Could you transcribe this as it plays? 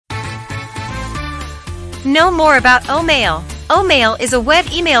Know more about OMail. OMail is a web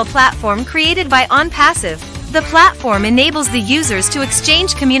email platform created by Onpassive. The platform enables the users to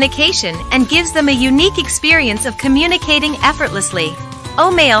exchange communication and gives them a unique experience of communicating effortlessly.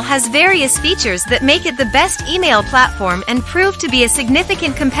 OMail has various features that make it the best email platform and prove to be a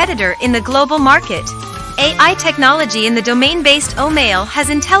significant competitor in the global market. AI technology in the domain-based OMail has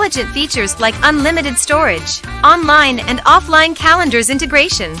intelligent features like unlimited storage, online and offline calendars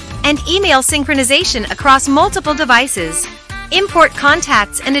integration, and email synchronization across multiple devices. Import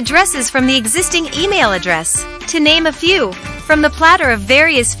contacts and addresses from the existing email address. To name a few, from the platter of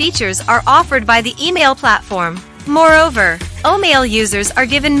various features are offered by the email platform. Moreover, OMail users are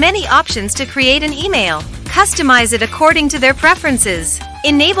given many options to create an email, customize it according to their preferences,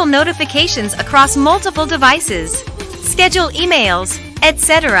 enable notifications across multiple devices, schedule emails,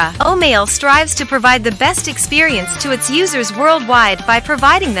 etc. OMail strives to provide the best experience to its users worldwide by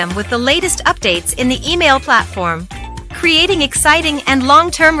providing them with the latest updates in the email platform, creating exciting and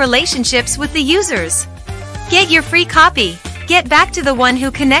long-term relationships with the users. Get your free copy. Get back to the one who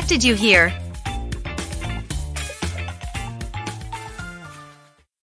connected you here.